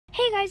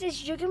Hey guys, it's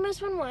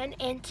Jugamus11,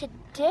 and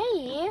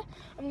today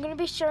I'm going to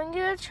be showing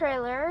you a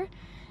trailer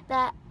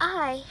that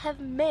I have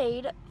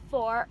made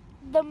for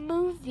the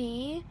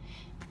movie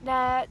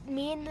that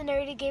me and the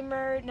Nerdy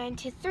Gamer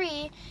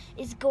 923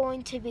 is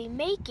going to be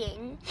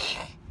making.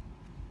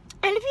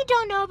 And if you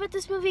don't know about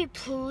this movie,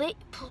 if you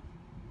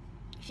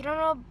don't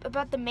know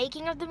about the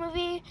making of the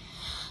movie,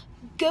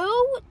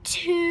 go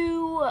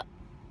to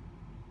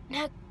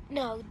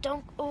go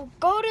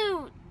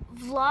to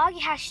vlog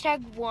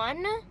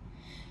 #1.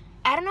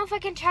 I don't know if I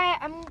can try it.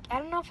 I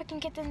don't know if I can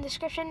get in the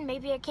description.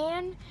 Maybe I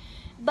can.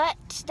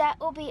 But that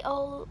will be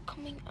all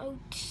coming out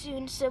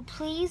soon. So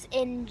please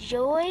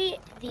enjoy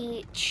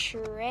the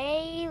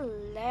trailer.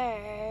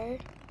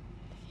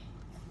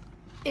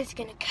 It's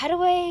going to cut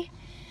away.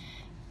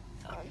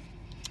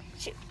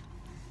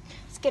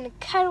 It's going to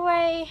cut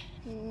away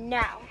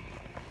now.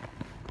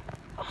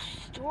 A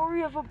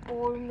story of a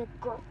boy and a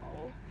girl.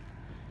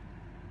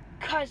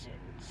 Cousins.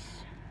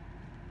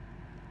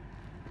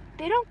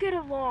 They don't get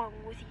along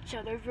with each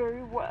other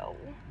very well,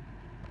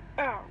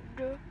 and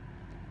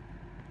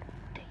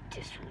they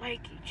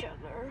dislike each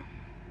other.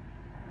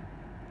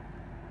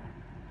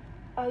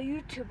 A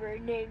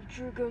YouTuber named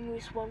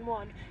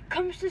DrugoMoose11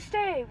 comes to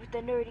stay with the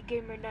Nerdy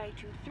Gamer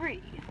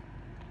 923.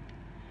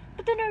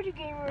 But the Nerdy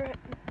Gamer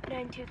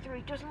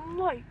 923 doesn't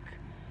like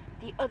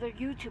the other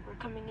YouTuber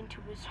coming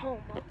into his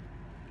home.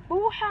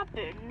 What will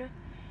happen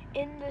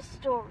in this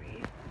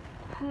story?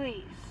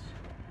 Please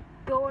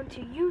go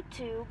onto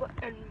YouTube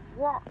and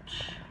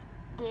watch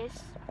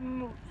this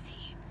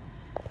movie.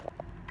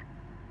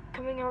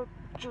 Coming out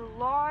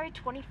July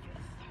 25th.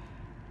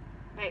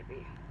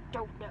 Maybe.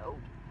 Don't know.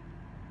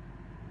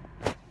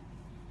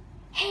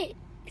 Hey,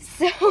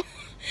 so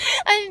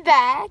I'm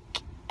back,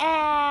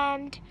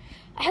 and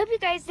I hope you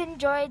guys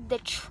enjoyed the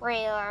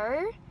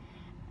trailer.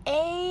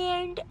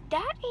 And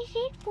that is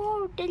it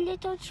for the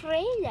little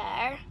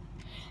trailer.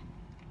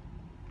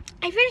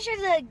 I'm pretty sure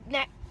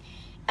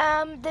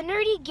the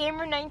Nerdy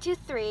Gamer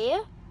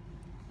 923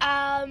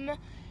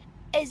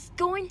 is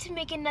going to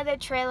make another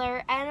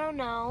trailer. I don't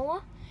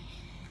know.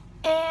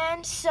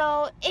 And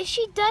so if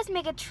she does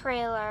make a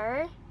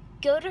trailer,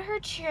 go to her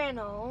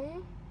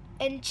channel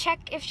and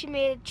check if she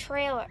made a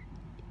trailer.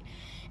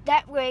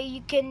 That way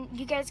you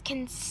guys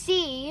can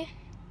see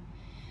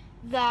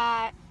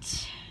that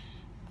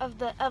of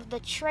the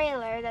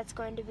trailer that's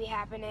going to be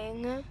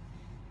happening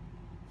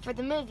for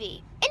the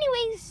movie.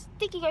 Anyways,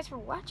 thank you guys for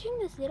watching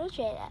this little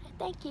trailer.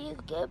 Thank you.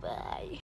 Goodbye.